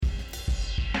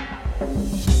Hi,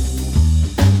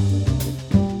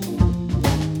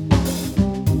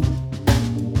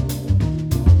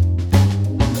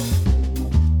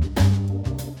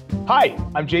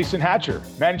 I'm Jason Hatcher,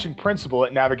 Managing Principal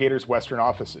at Navigator's Western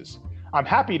Offices. I'm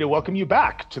happy to welcome you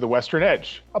back to The Western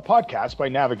Edge, a podcast by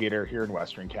Navigator here in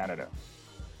Western Canada.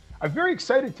 I'm very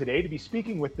excited today to be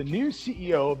speaking with the new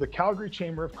CEO of the Calgary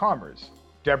Chamber of Commerce,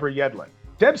 Deborah Yedlin.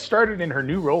 Deb started in her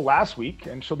new role last week,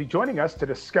 and she'll be joining us to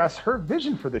discuss her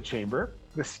vision for the Chamber,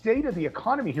 the state of the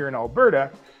economy here in Alberta,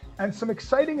 and some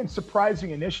exciting and surprising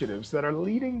initiatives that are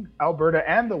leading Alberta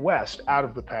and the West out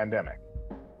of the pandemic.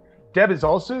 Deb is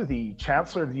also the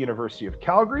Chancellor of the University of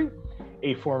Calgary,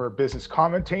 a former business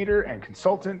commentator and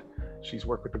consultant. She's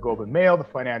worked with the Globe and Mail, the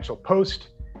Financial Post,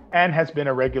 and has been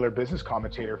a regular business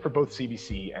commentator for both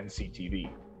CBC and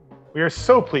CTV. We are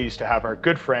so pleased to have our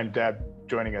good friend Deb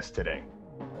joining us today.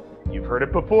 You've heard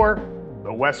it before,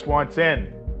 the West wants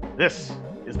in. This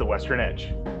is the Western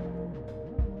Edge.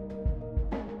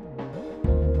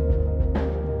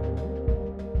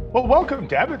 Well, welcome,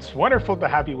 Deb. It's wonderful to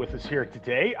have you with us here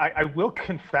today. I will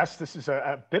confess this is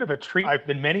a bit of a treat. I've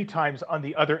been many times on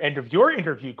the other end of your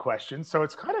interview questions, so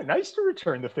it's kind of nice to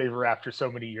return the favor after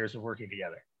so many years of working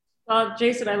together.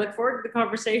 Jason, I look forward to the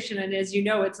conversation, and as you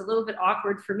know, it's a little bit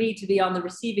awkward for me to be on the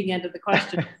receiving end of the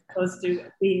question as opposed to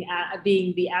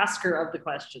being the asker of the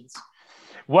questions.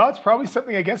 Well, it's probably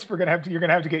something I guess you're going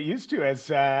to have to get used to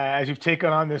as you've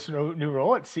taken on this new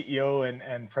role as CEO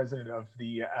and president of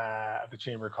the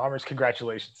Chamber of Commerce.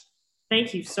 Congratulations!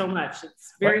 Thank you so much.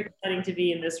 It's very exciting to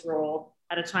be in this role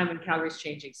at a time when Calgary's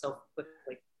changing so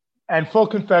quickly. And full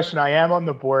confession, I am on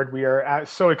the board. We are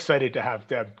so excited to have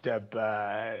Deb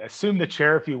assume the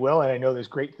chair, if you will. And I know there's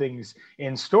great things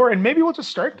in store. And maybe we'll just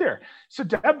start there. So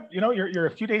Deb, you're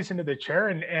a few days into the chair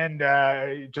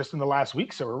and just in the last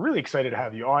week. So we're really excited to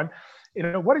have you on.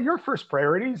 What are your first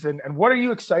priorities and what are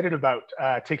you excited about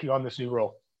taking on this new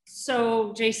role?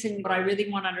 So Jason, what I really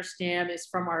want to understand is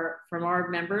from our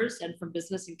members and from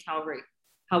business in Calgary,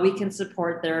 how we can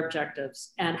support their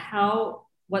objectives and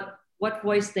what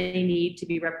voice they need to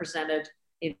be represented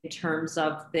in terms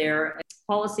of their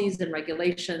policies and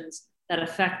regulations that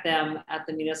affect them at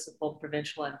the municipal,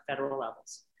 provincial, and federal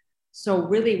levels. So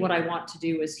really what I want to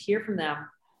do is hear from them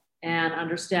and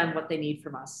understand what they need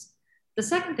from us. The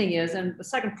second thing is, and the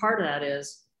second part of that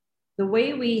is, the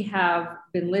way we have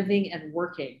been living and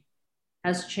working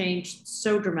has changed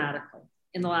so dramatically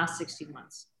in the last 16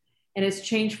 months. And it's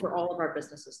changed for all of our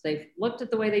businesses. They've looked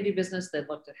at the way they do business. They've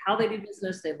looked at how they do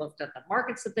business. They've looked at the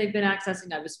markets that they've been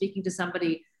accessing. I was speaking to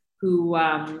somebody who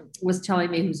was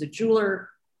telling me, who's a jeweler,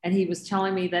 and he was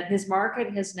telling me that his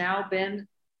market has now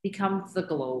become the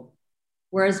globe.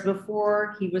 Whereas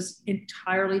before he was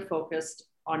entirely focused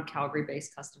on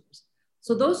Calgary-based customers.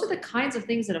 So those are the kinds of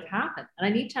things that have happened.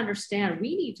 And we need to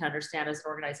understand as an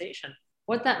organization,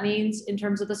 what that means in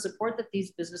terms of the support that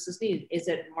these businesses need. Is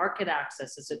it market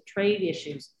access? Is it trade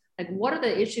issues? Like, what are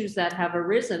the issues that have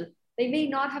arisen they may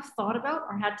not have thought about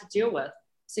or had to deal with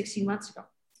 16 months ago?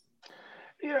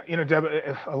 Yeah, Deb,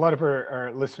 a lot of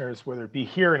our listeners, whether it be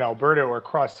here in Alberta or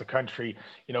across the country,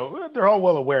 they're all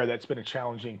well aware that's been a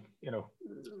challenging,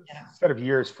 set of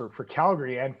years for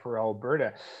Calgary and for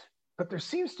Alberta. But there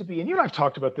seems to be, and you and I've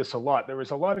talked about this a lot, there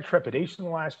was a lot of trepidation in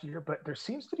the last year, but there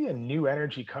seems to be a new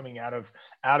energy coming out of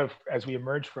as we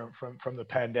emerge from the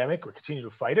pandemic. We're continuing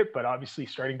to fight it, but obviously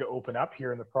starting to open up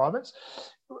here in the province.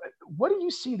 What do you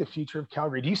see the future of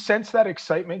Calgary? Do you sense that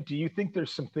excitement? Do you think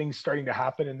there's some things starting to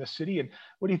happen in the city? And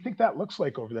what do you think that looks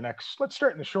like over let's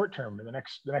start in the short term, in the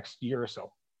next year or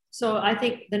so? So I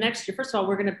think the next year, first of all,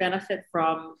 we're going to benefit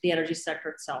from the energy sector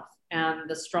itself and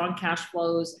the strong cash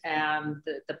flows and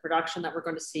the production that we're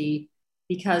going to see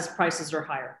because prices are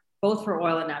higher, both for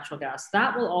oil and natural gas.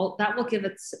 That will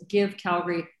give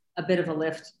Calgary a bit of a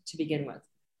lift to begin with.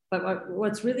 But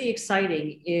what's really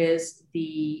exciting is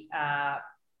the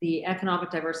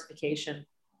economic diversification,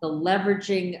 the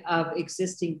leveraging of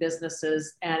existing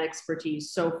businesses and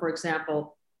expertise. So, for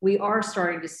example, we are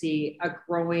starting to see a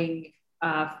growing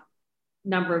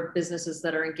number of businesses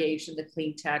that are engaged in the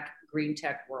clean tech, green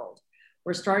tech world.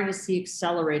 We're starting to see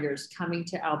accelerators coming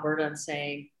to Alberta and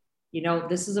saying,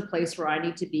 this is a place where I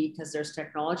need to be because there's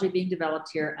technology being developed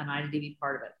here and I need to be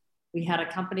part of it. We had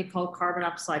a company called Carbon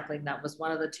Upcycling that was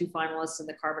one of the 2 finalists in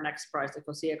the Carbon X Prize, the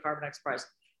COSIA Carbon X Prize.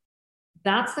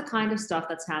 That's the kind of stuff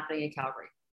that's happening in Calgary.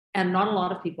 And not a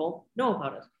lot of people know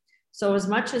about it. So as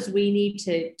much as we need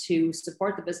to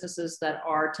support the businesses that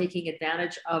are taking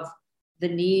advantage of the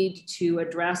need to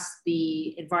address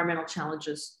the environmental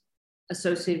challenges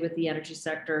associated with the energy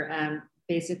sector and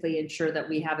basically ensure that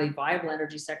we have a viable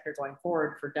energy sector going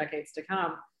forward for decades to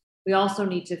come, We also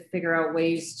need to figure out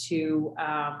ways to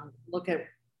look at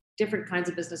different kinds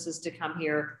of businesses to come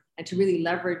here and to really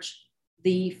leverage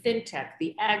the fintech,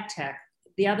 the ag tech,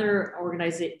 the other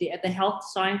organization, the health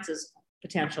sciences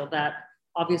potential that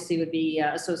obviously would be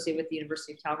associated with the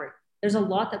University of Calgary. There's a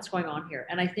lot that's going on here.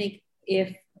 And I think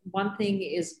if one thing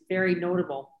is very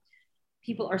notable,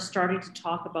 people are starting to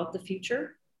talk about the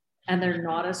future and they're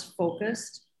not as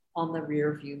focused on the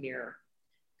rear view mirror.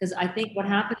 Because I think what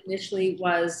happened initially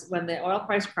was when the oil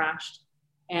price crashed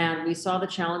and we saw the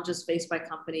challenges faced by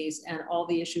companies and all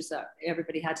the issues that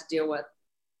everybody had to deal with,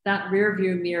 that rear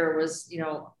view mirror was,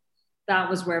 that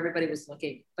was where everybody was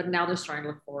looking. But now they're starting to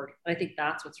look forward. And I think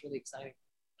that's what's really exciting.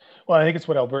 Well, I think it's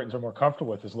what Albertans are more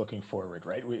comfortable with is looking forward,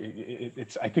 right?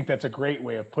 I think that's a great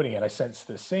way of putting it. I sense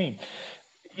the same.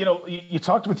 You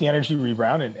talked about the energy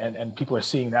rebound and people are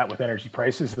seeing that with energy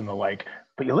prices and the like,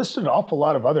 but you listed an awful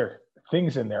lot of other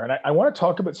things in there. And I want to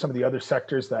talk about some of the other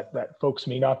sectors that folks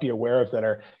may not be aware of that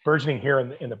are burgeoning here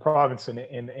in the province and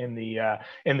in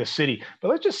the city. But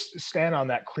let's just stand on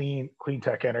that clean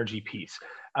tech energy piece.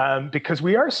 Because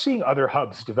we are seeing other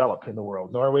hubs develop in the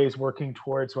world. Norway is working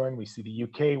towards one. We see the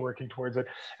UK working towards it.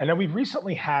 And then we've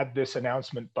recently had this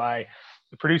announcement by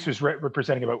the producers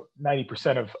representing about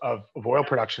 90% of oil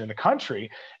production in the country.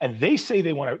 And they say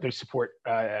they support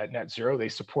net zero, they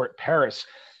support Paris.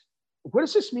 What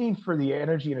does this mean for the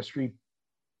energy industry?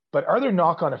 But are there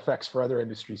knock-on effects for other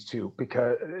industries too?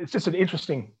 Because it's just an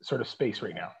interesting sort of space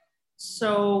right now.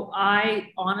 So I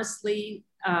honestly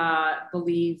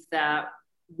believe that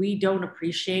we don't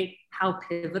appreciate how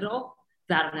pivotal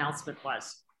that announcement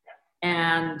was.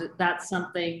 And that's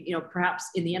something, perhaps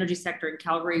in the energy sector in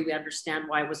Calgary, we understand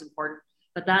why it was important,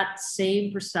 but that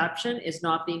same perception is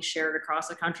not being shared across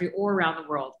the country or around the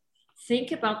world.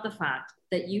 Think about the fact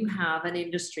that you have an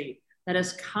industry that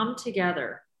has come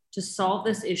together to solve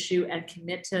this issue and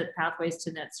commit to pathways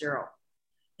to net zero.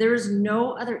 There is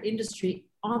no other industry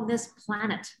on this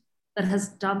planet that has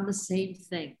done the same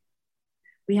thing.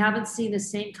 We haven't seen the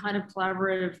same kind of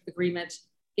collaborative agreement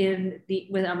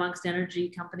amongst energy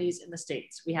companies in the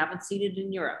States. We haven't seen it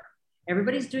in Europe.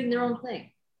 Everybody's doing their own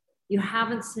thing. You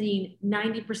haven't seen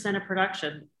 90% of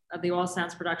production, of the oil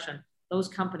sands production, those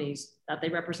companies that they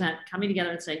represent coming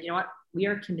together and saying, you know what, we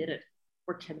are committed.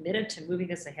 We're committed to moving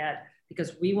this ahead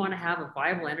because we want to have a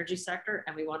viable energy sector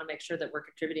and we want to make sure that we're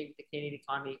contributing to the Canadian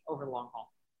economy over the long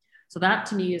haul. So that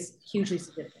to me is hugely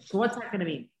significant. So what's that going to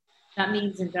mean? That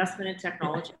means investment in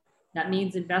technology. That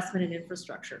means investment in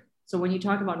infrastructure. So when you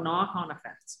talk about knock-on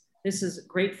effects, this is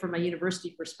great from a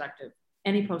university perspective,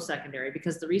 any post-secondary,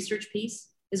 because the research piece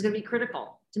is going to be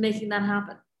critical to making that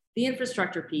happen. The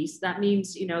infrastructure piece, that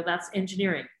means, that's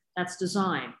engineering, that's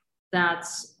design,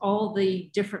 that's all the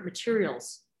different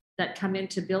materials that come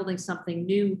into building something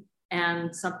new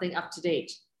and something up to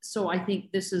date. So I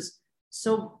think this is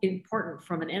so important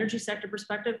from an energy sector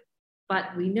perspective,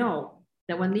 but we know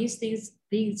that when these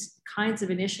kinds of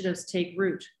initiatives take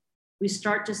root, we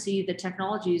start to see the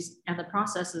technologies and the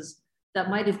processes that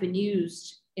might have been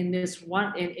used in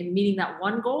in meeting that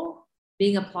one goal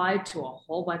being applied to a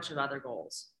whole bunch of other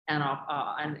goals and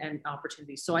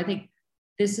opportunities. So I think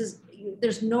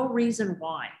there's no reason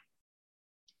why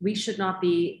we should not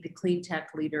be the clean tech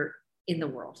leader in the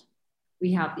world.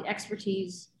 We have the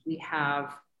expertise, we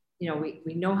have,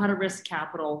 we know how to risk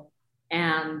capital,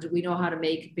 and we know how to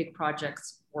make big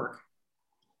projects work.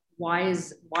 Why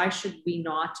should we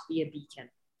not be a beacon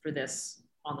for this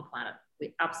on the planet?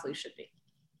 We absolutely should be.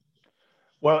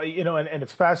 Well, and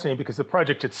it's fascinating because the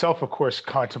project itself, of course,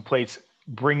 contemplates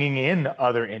bringing in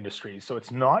other industries. So it's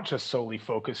not just solely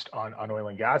focused on oil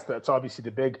and gas. That's obviously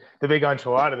the big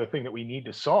enchilada, the thing that we need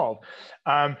to solve.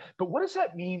 But what does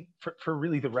that mean for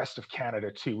really the rest of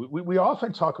Canada too? We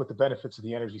often talk about the benefits of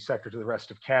the energy sector to the rest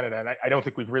of Canada, and I don't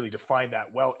think we've really defined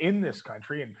that well in this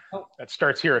country, and that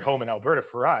starts here at home in Alberta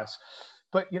for us.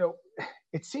 But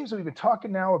it seems that we've been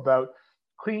talking now about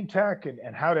clean tech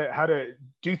and how to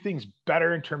do things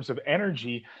better in terms of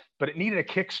energy, but it needed a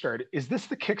kickstart. Is this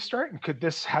the kickstart? And could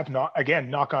this have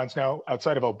knock-ons now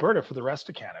outside of Alberta for the rest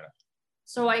of Canada?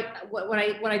 So what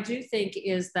I do think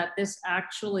is that this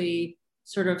actually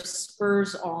sort of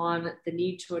spurs on the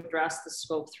need to address the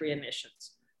Scope 3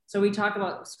 emissions. So we talk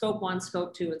about Scope 1,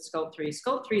 Scope 2, and Scope 3.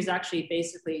 Scope 3 is actually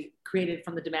basically created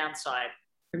from the demand side,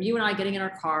 from you and I getting in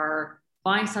our car,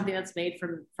 buying something that's made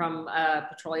from a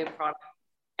petroleum product,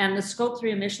 and the Scope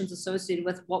 3 emissions associated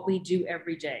with what we do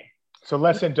every day. So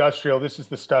less industrial. This is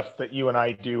the stuff that you and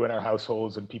I do in our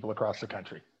households and people across the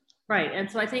country. Right. And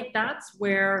so I think that's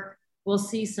where we'll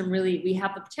see we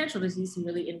have the potential to see some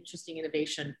really interesting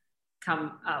innovation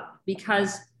come out,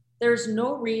 because there's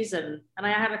no reason, and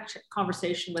I had a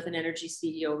conversation with an energy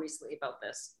CEO recently about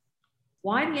this,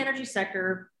 why the energy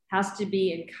sector has to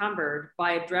be encumbered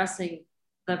by addressing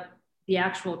the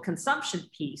actual consumption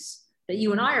piece that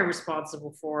you and I are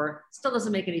responsible for still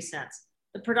doesn't make any sense.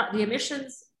 The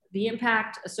emissions, the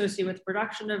impact associated with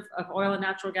production of oil and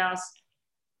natural gas,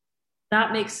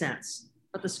 that makes sense.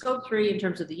 But the scope 3 in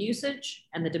terms of the usage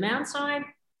and the demand side,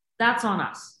 that's on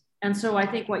us. And so I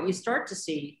think what you start to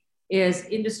see is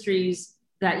industries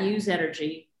that use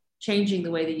energy changing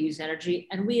the way they use energy,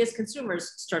 and we as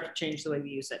consumers start to change the way we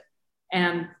use it.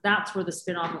 And that's where the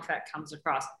spin-off effect comes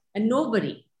across. And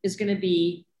nobody is going to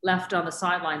be left on the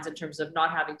sidelines in terms of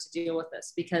not having to deal with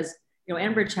this, because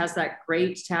Enbridge has that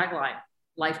great tagline: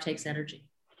 life takes energy.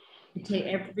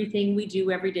 Everything we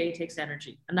do every day takes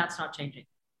energy, and that's not changing.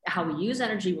 How we use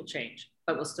energy will change,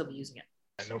 but we'll still be using it.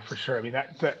 I know for sure. I mean,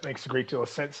 that makes a great deal of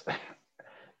sense.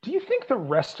 Do you think the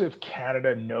rest of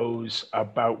Canada knows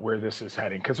about where this is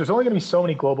heading? Because there's only going to be so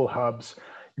many global hubs.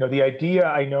 The idea,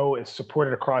 I know, is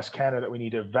supported across Canada that we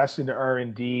need to invest into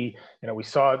R&D. We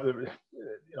saw the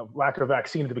lack of a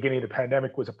vaccine at the beginning of the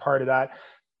pandemic was a part of that.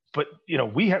 But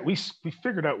we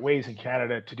figured out ways in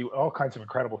Canada to do all kinds of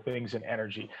incredible things in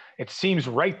energy. It seems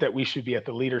right that we should be at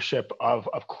the leadership of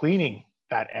cleaning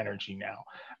that energy now.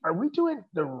 Are we doing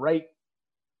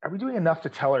enough to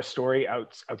tell our story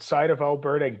outside of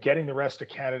Alberta and getting the rest of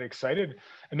Canada excited?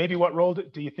 And maybe what role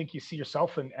do you think you see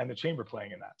yourself and the chamber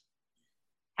playing in that?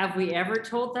 Have we ever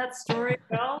told that story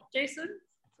well, Jason?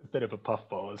 It's a bit of a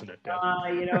puffball, isn't it, Deb?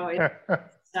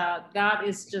 That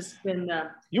has just been...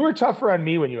 You were tougher on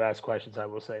me when you asked questions, I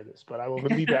will say this, but I will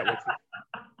leave that with you.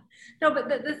 No, but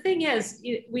the thing is,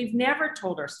 we've never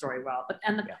told our story well.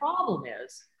 And the problem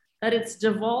is that it's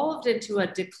devolved into a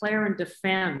declare and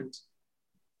defend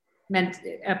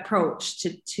approach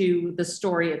to the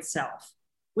story itself,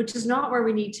 which is not where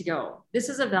we need to go. This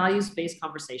is a values-based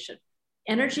conversation.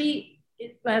 Energy,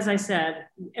 as I said,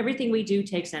 everything we do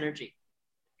takes energy.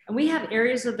 And we have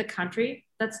areas of the country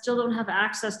that still don't have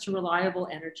access to reliable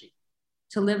energy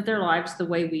to live their lives the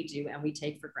way we do and we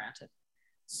take for granted.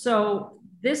 So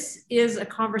this is a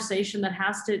conversation that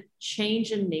has to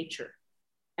change in nature.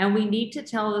 And we need to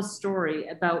tell the story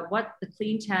about what the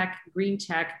clean tech, green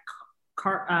tech,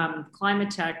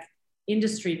 climate tech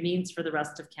industry means for the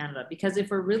rest of Canada. Because if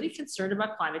we're really concerned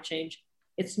about climate change,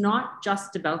 it's not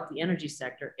just about the energy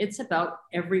sector, it's about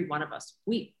every one of us.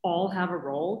 We all have a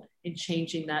role in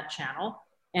changing that channel.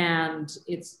 And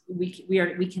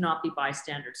we cannot be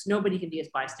bystanders. Nobody can be a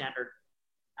bystander,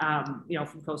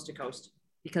 from coast to coast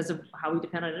because of how we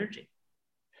depend on energy.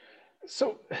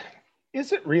 So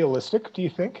is it realistic, do you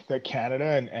think, that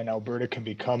Canada and Alberta can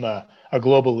become a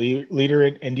global leader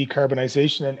in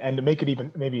decarbonization? And to make it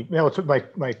even maybe, it's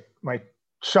my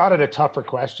shot at a tougher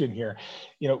question here.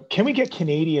 Can we get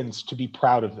Canadians to be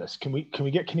proud of this? Can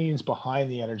we get Canadians behind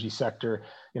the energy sector,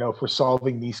 if we're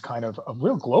solving these kind of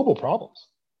real global problems?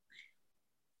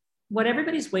 What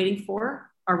everybody's waiting for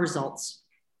are results.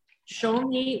 Show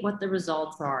me what the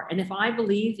results are. And if I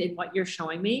believe in what you're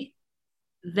showing me,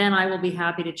 then I will be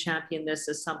happy to champion this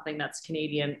as something that's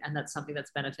Canadian and that's something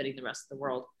that's benefiting the rest of the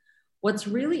world. What's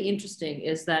really interesting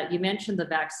is that you mentioned the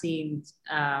vaccines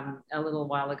a little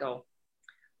while ago.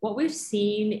 What we've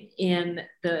seen in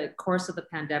the course of the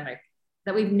pandemic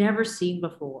that we've never seen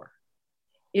before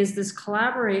is this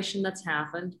collaboration that's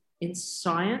happened in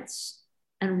science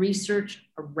and research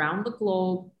around the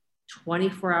globe,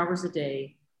 24 hours a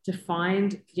day, to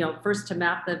find, first to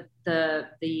map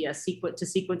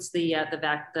sequence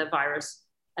the virus,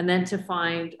 and then to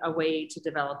find a way to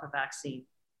develop a vaccine.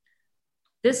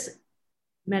 This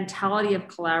mentality of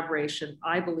collaboration,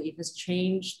 I believe, has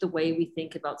changed the way we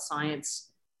think about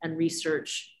science and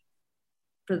research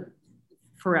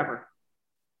forever.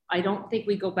 I don't think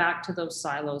we go back to those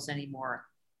silos anymore.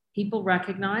 People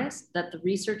recognize that the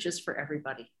research is for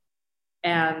everybody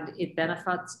and it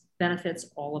benefits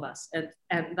all of us.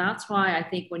 And that's why I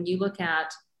think when you look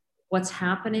at what's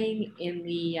happening in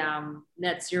the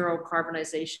net zero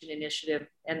carbonization initiative,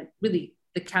 and really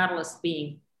the catalyst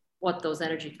being what those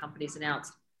energy companies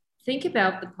announced, think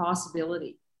about the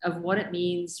possibility of what it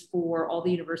means for all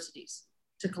the universities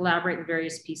to collaborate in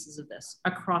various pieces of this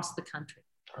across the country.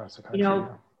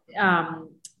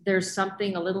 There's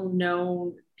something a little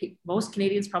known, most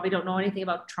Canadians probably don't know anything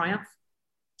about Triumph,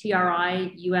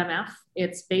 TRIUMF.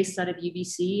 It's based out of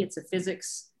UBC. It's a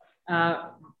physics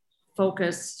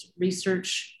focused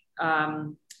research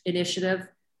initiative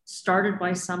started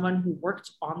by someone who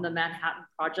worked on the Manhattan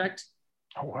Project.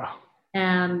 Oh, wow.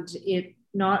 And it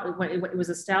was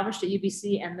established at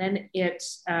UBC, and then it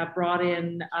brought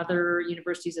in other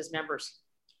universities as members.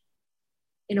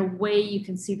 in a way, you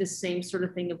can see the same sort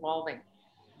of thing evolving,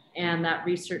 and that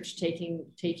research taking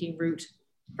root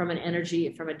from a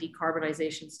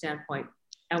decarbonization standpoint.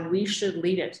 And we should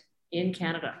lead it in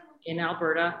Canada, in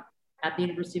Alberta, at the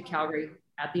University of Calgary,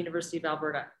 at the University of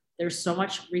Alberta. There's so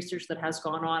much research that has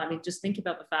gone on. I mean, just think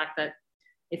about the fact that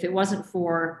if it wasn't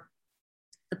for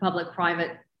the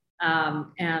public-private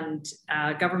and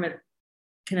government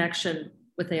connection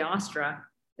with AOSTRA,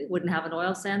 we wouldn't have an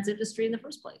oil sands industry in the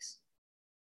first place.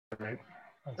 Right.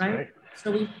 That's right? right.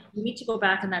 So we need to go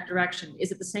back in that direction.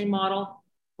 Is it the same model?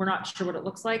 We're not sure what it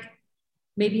looks like.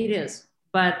 Maybe it is,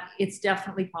 but it's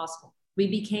definitely possible. We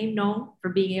became known for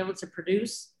being able to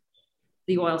produce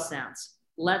the oil sands.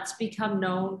 Let's become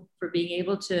known for being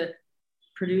able to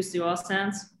produce the oil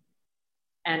sands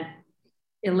and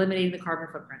eliminating the carbon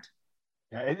footprint.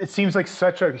 Yeah, it seems like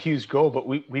such a huge goal, but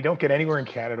we don't get anywhere in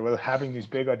Canada without having these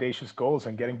big audacious goals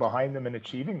and getting behind them and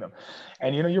achieving them.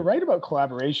 And, you're right about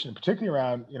collaboration, particularly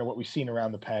around, what we've seen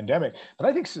around the pandemic, but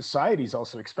I think society is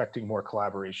also expecting more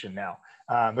collaboration now.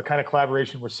 The kind of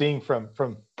collaboration we're seeing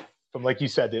from like you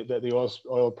said, the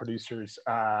oil producers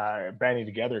banding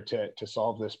together to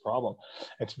solve this problem.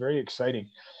 It's very exciting.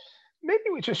 Maybe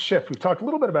we just shift. We've talked a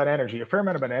little bit about energy, a fair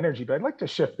amount about energy, but I'd like to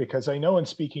shift because I know in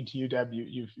speaking to you, Deb,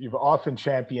 you've often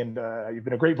championed, you've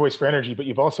been a great voice for energy, but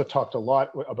you've also talked a lot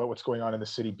about what's going on in the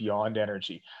city beyond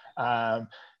energy.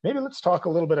 Maybe let's talk a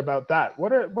little bit about that.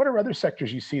 What are other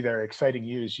sectors you see that are exciting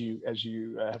you as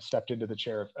you have stepped into the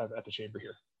chair at the chamber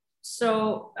here?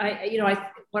 So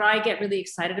what I get really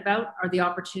excited about are the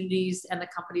opportunities and the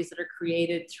companies that are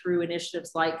created through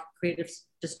initiatives like Creative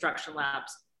Destruction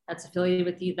Labs. That's affiliated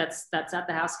with you. That's at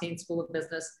the Haskayne School of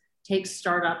Business. Takes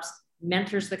startups,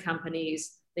 mentors the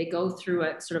companies. They go through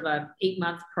a sort of a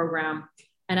 8-month program,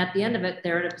 and at the end of it,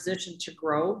 they're in a position to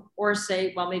grow or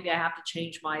say, well, maybe I have to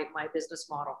change my business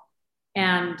model.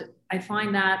 And I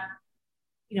find that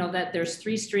that there's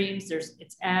 3 streams.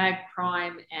 It's ag,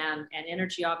 prime, and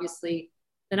energy. Obviously,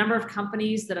 the number of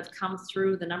companies that have come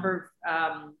through, the number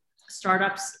of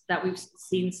startups that we've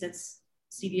seen since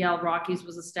CDL Rockies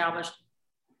was established,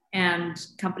 and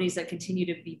companies that continue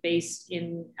to be based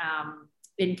in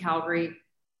Calgary,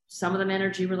 some of them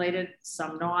energy related,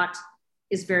 some not,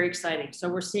 is very exciting. So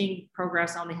we're seeing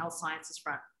progress on the health sciences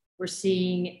front. We're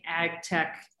seeing ag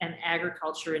tech and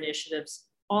agriculture initiatives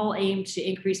all aimed to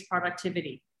increase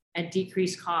productivity and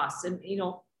decrease costs, and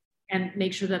and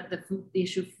make sure that the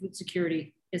issue of food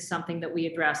security is something that we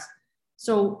address.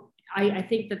 So I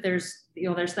think that there's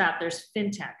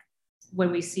fintech.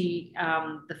 When we see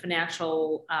the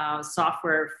financial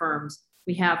software firms,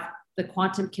 we have the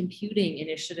quantum computing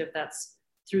initiative that's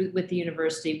through with the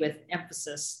university with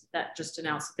emphasis that just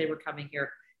announced that they were coming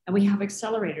here. And we have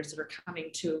accelerators that are coming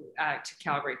to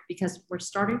Calgary because we're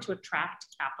starting to attract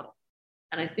capital.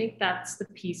 And I think that's the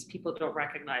piece people don't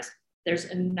recognize. There's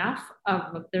enough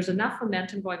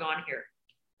momentum going on here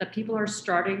that people are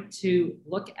starting to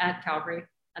look at Calgary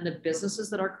and the businesses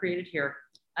that are created here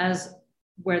as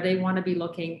where they want to be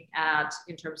looking at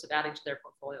in terms of adding to their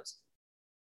portfolios.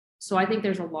 So I think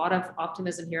there's a lot of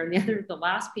optimism here. And the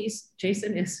last piece,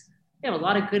 Jason, is we have a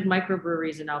lot of good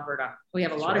microbreweries in Alberta. We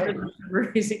have a lot of good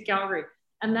microbreweries in Calgary.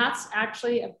 And that's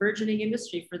actually a burgeoning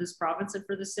industry for this province and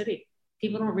for the city.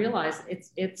 People don't realize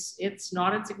it's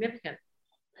not insignificant.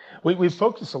 We've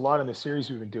focused a lot in the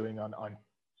series we've been doing on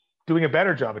doing a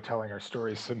better job of telling our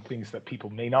stories, some things that people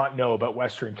may not know about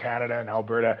Western Canada and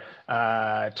Alberta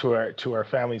to our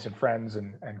families and friends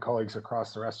and colleagues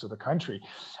across the rest of the country.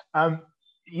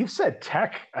 You've said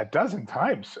tech a dozen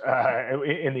times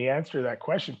in the answer to that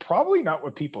question. Probably not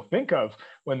what people think of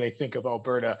when they think of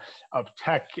Alberta, of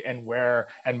tech and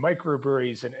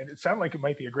microbreweries. And it sounded like it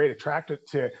might be a great attractant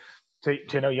to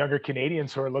younger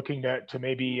Canadians who are looking to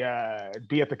maybe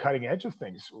be at the cutting edge of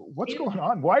things. What's going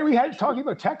on? Why are we talking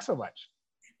about tech so much?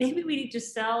 Maybe we need to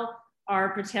sell our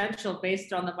potential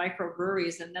based on the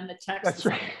microbreweries and then the tech. That's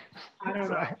right. I don't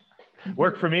know.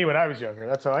 Worked for me when I was younger.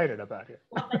 That's how I ended up out here.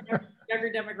 Well, younger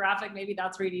demographic, maybe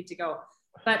that's where you need to go.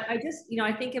 But I just,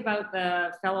 I think about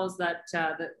the fellows that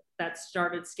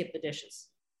started Skip the Dishes.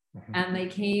 Mm-hmm. And they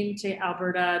came to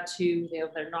Alberta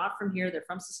they're not from here, they're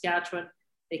from Saskatchewan.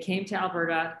 They came to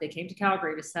Alberta, they came to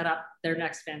Calgary to set up their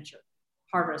next venture,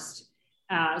 Harvest.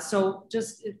 So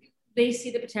just, they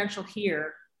see the potential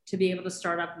here to be able to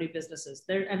start up new businesses.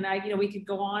 We could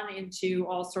go on into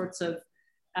all sorts of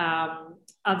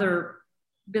other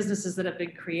businesses that have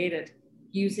been created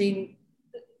using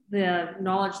the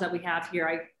knowledge that we have here.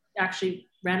 I actually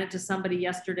ran into somebody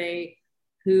yesterday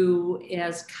who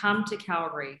has come to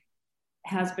Calgary,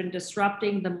 has been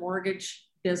disrupting the mortgage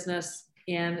business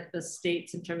in the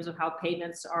States in terms of how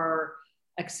payments are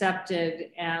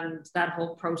accepted, and that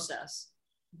whole process.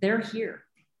 They're here.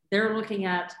 They're looking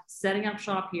at setting up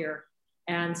shop here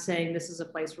and saying this is a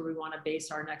place where we want to base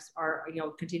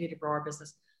continue to grow our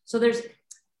business. So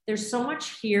there's so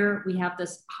much here. We have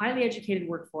this highly educated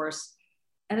workforce.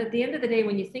 And at the end of the day,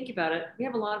 when you think about it, we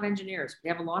have a lot of engineers. We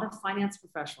have a lot of finance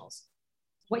professionals.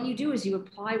 What you do is you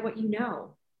apply what you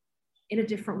know in a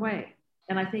different way.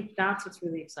 And I think that's what's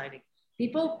really exciting.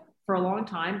 People for a long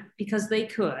time, because they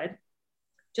could,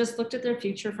 just looked at their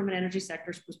future from an energy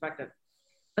sector's perspective.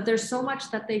 But there's so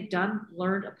much that they've done,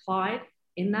 learned, applied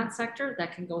in that sector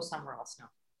that can go somewhere else now.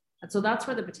 And so that's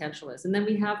where the potential is. And then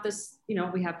we have this,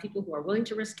 we have people who are willing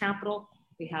to risk capital.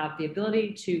 We have the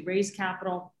ability to raise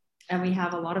capital, and we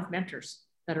have a lot of mentors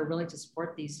that are willing to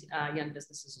support these young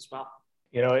businesses as well.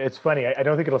 It's funny. I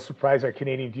don't think it'll surprise our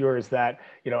Canadian viewers that,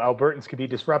 Albertans could be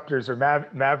disruptors or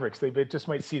mavericks. They just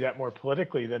might see that more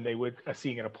politically than they would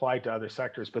seeing it applied to other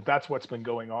sectors. But that's what's been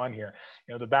going on here.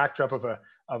 The backdrop of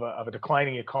a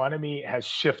declining economy has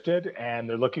shifted, and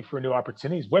they're looking for new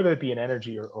opportunities, whether it be in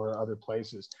energy or other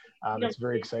places. It's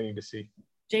very exciting to see.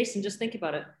 Jason, just think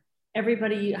about it.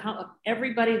 Everybody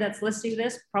that's listening to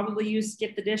this probably used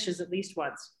skip the dishes at least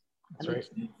once. That's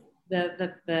right.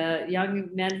 The young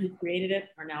men who created it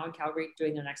are now in Calgary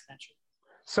doing their next venture.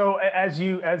 So as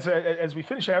we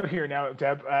finish out here now,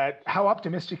 Deb, how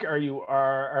optimistic are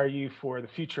you for the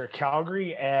future of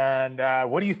Calgary, and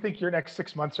what do you think your next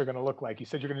 6 months are going to look like? You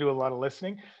said you're going to do a lot of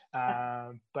listening,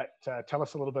 but tell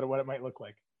us a little bit of what it might look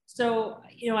like. So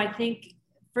I think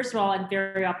first of all, I'm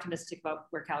very optimistic about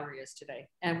where Calgary is today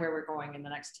and where we're going in the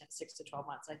next 6 to 12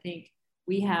 months. I think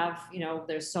we have,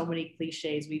 there's so many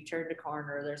cliches. We've turned a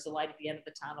corner. There's a light at the end of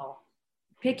the tunnel.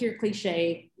 Pick your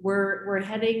cliche. We're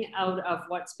heading out of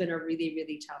what's been a really,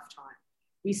 really tough time.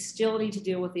 We still need to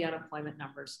deal with the unemployment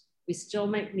numbers. We still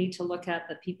might need to look at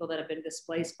the people that have been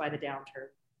displaced by the downturn.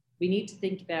 We need to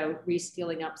think about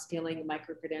reskilling, upskilling,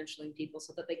 micro-credentialing people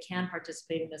so that they can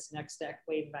participate in this next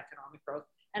wave of economic growth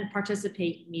and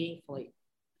participate meaningfully.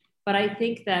 But I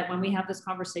think that when we have this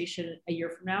conversation a year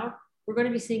from now, we're going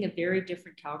to be seeing a very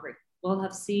different Calgary. We'll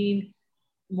have seen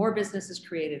more businesses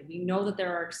created. We know that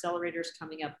there are accelerators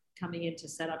coming in to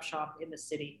set up shop in the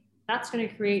city. That's going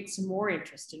to create some more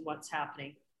interest in what's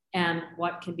happening and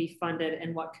what can be funded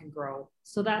and what can grow.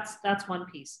 So that's one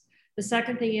piece. The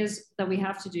second thing is that we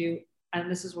have to do, and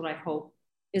this is what I hope,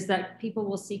 is that people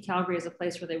will see Calgary as a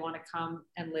place where they want to come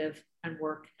and live and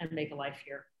work and make a life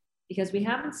here. Because we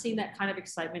haven't seen that kind of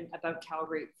excitement about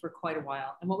Calgary for quite a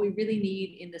while. And what we really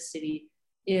need in the city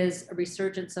is a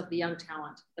resurgence of the young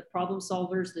talent, the problem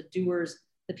solvers, the doers,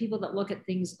 the people that look at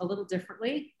things a little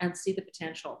differently and see the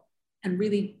potential, and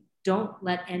really don't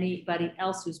let anybody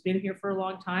else who's been here for a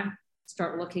long time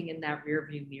start looking in that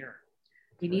rearview mirror.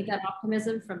 We need that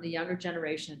optimism from the younger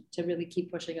generation to really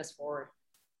keep pushing us forward.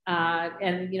 I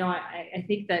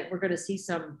think that we're going to see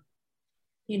some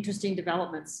interesting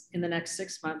developments in the next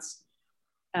 6 months.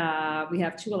 We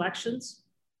have 2 elections,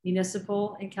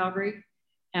 municipal in Calgary,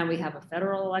 and we have a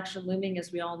federal election looming,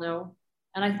 as we all know.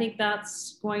 And I think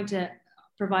that's going to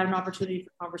provide an opportunity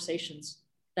for conversations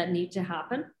that need to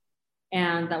happen,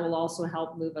 and that will also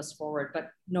help move us forward.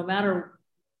 But no matter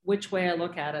which way I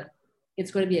look at it, it's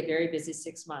going to be a very busy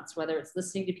 6 months, whether it's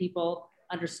listening to people,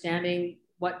 understanding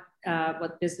what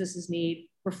businesses need,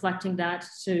 reflecting that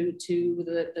to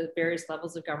the various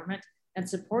levels of government, and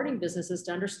supporting businesses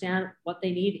to understand what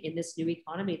they need in this new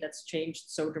economy that's changed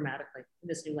so dramatically in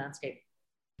this new landscape.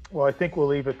 Well, I think we'll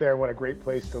leave it there. What a great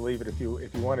place to leave it. If you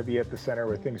want to be at the center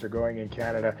where things are going in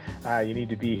Canada, you need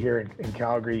to be here in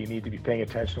Calgary. You need to be paying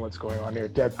attention to what's going on here.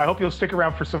 Deb, I hope you'll stick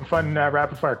around for some fun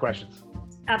rapid fire questions.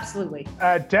 Absolutely.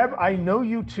 Deb, I know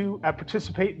you two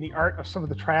participate in the art of some of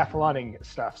the triathloning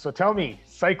stuff. So tell me,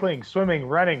 cycling, swimming,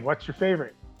 running, what's your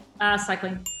favorite?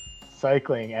 Cycling.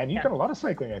 Cycling. And you've done a lot of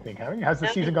cycling, I think, haven't you? How's the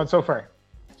season gone so far?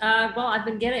 Well, I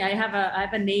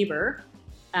have a neighbor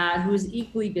who's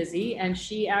equally busy, and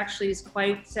she actually is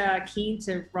quite keen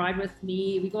to ride with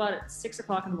me. We go out at 6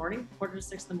 o'clock in the morning,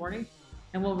 5:45 in the morning,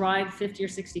 and we'll ride 50 or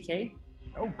 60K.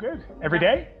 Oh, good. Every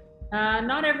day?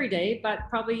 Not every day, but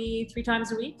probably 3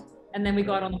 times a week. And then we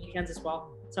go out on the weekends as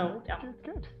well. So yeah,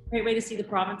 good. Great way to see the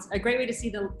province. A great way to see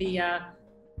the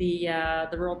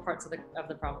rural parts of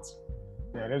the province.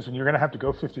 Yeah, it is. And you're going to have to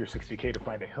go 50 or 60K to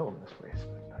find a hill in this place.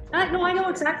 No, I know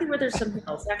exactly where there's some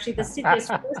hills. Actually, the city is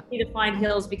forced me to find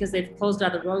hills because they've closed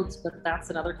other roads, but that's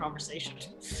another conversation.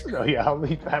 Oh yeah, I'll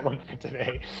leave that one for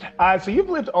today. So you've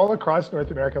lived all across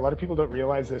North America. A lot of people don't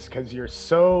realize this because you're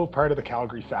so part of the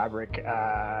Calgary fabric,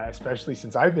 especially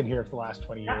since I've been here for the last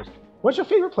 20 years. What's your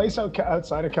favorite place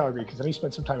outside of Calgary? Because then you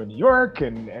spent some time in New York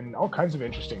and all kinds of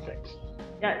interesting things.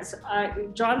 Yes,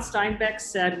 John Steinbeck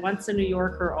said, "Once a New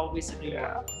Yorker, always a New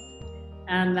Yorker,"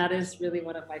 and that is really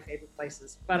one of my favorite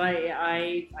places. But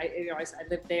I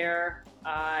live there.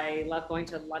 I love going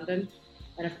to London,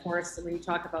 and of course, when you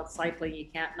talk about cycling, you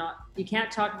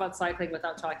can't talk about cycling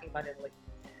without talking about Italy.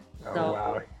 Oh, so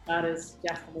wow. That is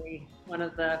definitely one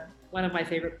of my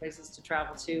favorite places to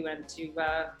travel to and to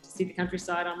see the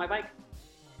countryside on my bike.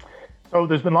 So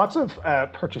there's been lots of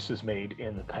purchases made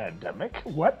in the pandemic.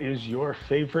 What is your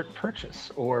favorite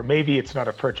purchase? Or maybe it's not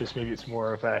a purchase, maybe it's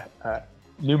more of a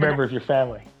new member of your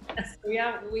family.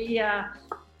 Yeah, we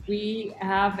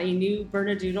have a new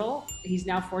Bernedoodle. He's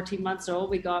now 14 months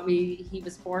old. He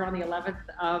was born on the 11th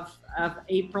of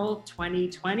April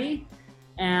 2020,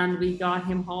 and we got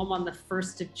him home on the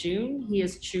 1st of June. He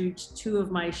has chewed 2 of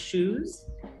my shoes.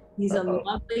 He's a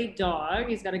lovely dog.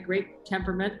 He's got a great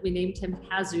temperament. We named him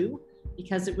Hazu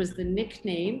because it was the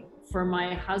nickname for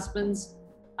my husband's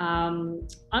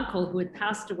uncle who had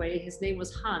passed away. His name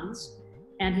was Hans,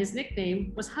 and his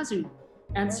nickname was Hazu.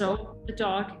 And so the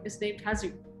dog is named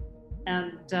Hazu.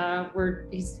 And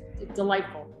he's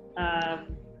delightful.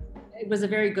 It was a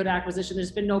very good acquisition.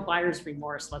 There's been no buyer's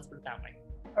remorse, let's put it that way.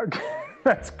 Okay,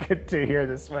 that's good to hear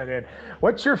this one in.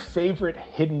 What's your favorite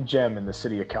hidden gem in the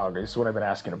city of Calgary? This is what I've been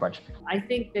asking a bunch of people. I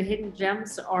think the hidden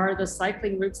gems are the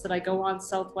cycling routes that I go on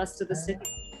southwest of the city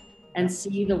and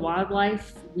see the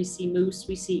wildlife. We see moose,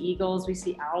 we see eagles, we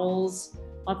see owls,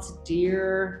 lots of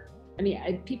deer. I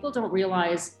mean, people don't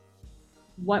realize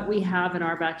what we have in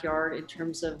our backyard in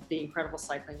terms of the incredible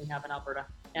cycling we have in Alberta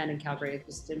and in Calgary.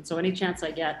 And so any chance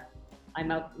I get,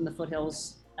 I'm out in the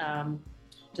foothills,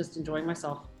 just enjoying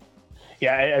myself.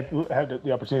 Yeah, I've had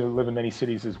the opportunity to live in many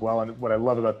cities as well. And what I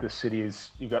love about this city is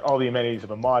you've got all the amenities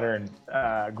of a modern,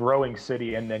 growing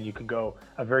city, and then you can go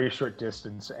a very short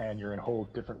distance and you're in whole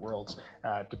different worlds,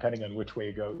 depending on which way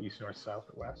you go, east, north, south,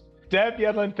 or west. Deb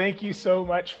Yedlin, thank you so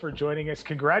much for joining us.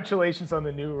 Congratulations on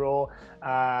the new role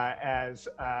as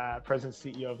President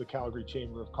and CEO of the Calgary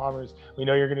Chamber of Commerce. We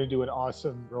know you're going to do an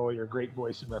awesome role. You're a great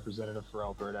voice and representative for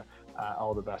Alberta.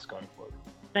 All the best going forward.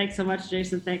 Thanks so much,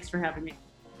 Jason. Thanks for having me.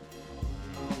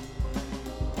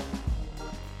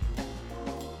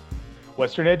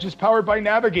 Western Edge is powered by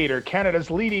Navigator,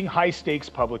 Canada's leading high-stakes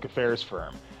public affairs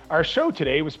firm. Our show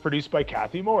today was produced by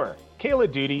Kathy Moore,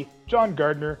 Kayla Duty, John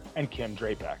Gardner, and Kim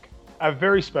Drapek. A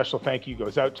very special thank you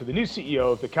goes out to the new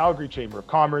CEO of the Calgary Chamber of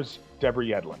Commerce, Deborah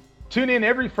Yedlin. Tune in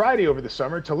every Friday over the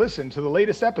summer to listen to the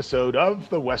latest episode of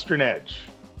The Western Edge.